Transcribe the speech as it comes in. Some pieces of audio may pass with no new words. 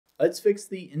Let's fix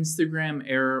the Instagram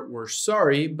error. We're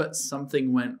sorry, but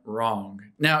something went wrong.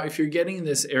 Now, if you're getting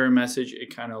this error message,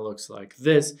 it kind of looks like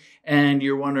this, and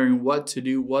you're wondering what to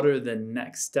do. What are the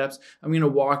next steps? I'm going to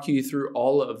walk you through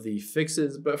all of the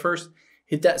fixes, but first,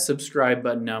 hit that subscribe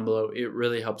button down below. It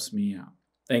really helps me out.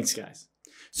 Thanks, guys.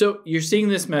 So you're seeing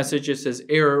this message. It says,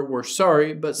 error, we're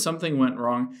sorry, but something went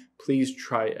wrong. Please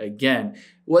try again.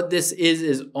 What this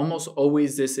is almost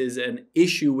always this is an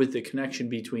issue with the connection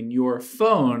between your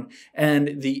phone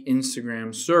and the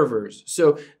Instagram servers.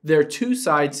 So there are two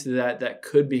sides to that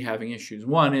could be having issues.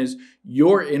 One is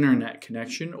your internet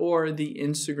connection or the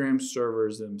Instagram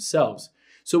servers themselves.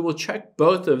 So we'll check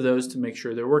both of those to make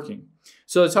sure they're working.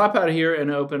 So let's hop out of here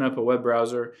and open up a web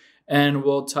browser, and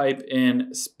we'll type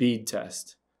in speed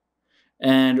test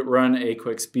and run a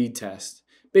quick speed test.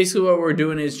 Basically what we're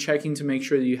doing is checking to make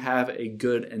sure that you have a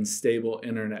good and stable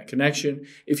internet connection.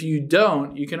 If you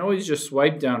don't, you can always just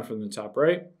swipe down from the top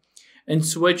right and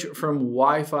switch from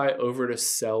Wi-Fi over to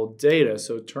cell data.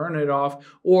 So turn it off,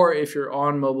 or if you're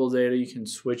on mobile data, you can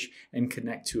switch and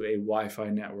connect to a Wi-Fi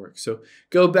network. So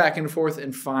go back and forth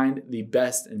and find the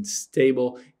best and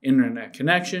stable internet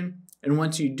connection. And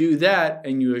once you do that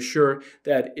and you assure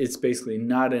that it's basically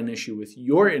not an issue with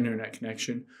your internet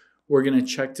connection, we're going to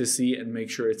check to see and make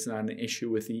sure it's not an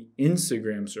issue with the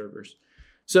Instagram servers.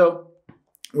 So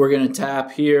we're going to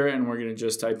tap here and we're going to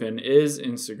just type in, is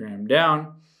Instagram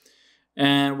down?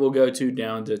 And we'll go to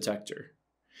down detector.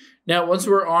 Now, once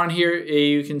we're on here,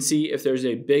 you can see if there's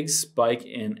a big spike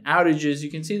in outages. You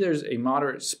can see there's a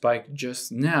moderate spike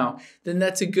just now. Then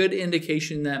that's a good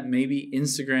indication that maybe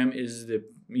Instagram is the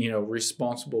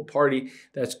responsible party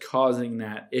that's causing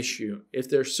that issue. If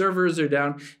their servers are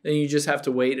down, then you just have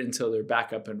to wait until they're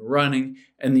back up and running,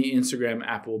 and the Instagram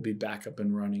app will be back up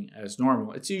and running as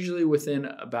normal. It's usually within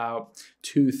about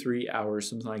 2-3 hours,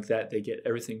 something like that, they get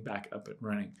everything back up and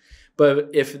running. But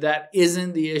if that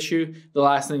isn't the issue, the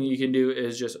last thing you can do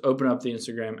is just open up the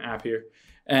Instagram app here,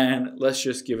 and let's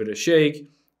just give it a shake,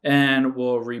 and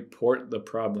we'll report the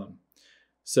problem.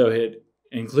 So hit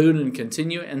include and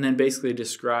continue, and then basically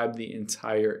describe the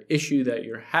entire issue that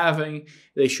you're having.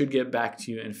 They should get back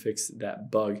to you and fix that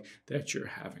bug that you're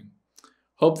having.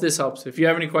 Hope this helps. If you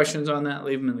have any questions on that,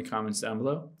 leave them in the comments down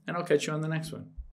below, and I'll catch you on the next one.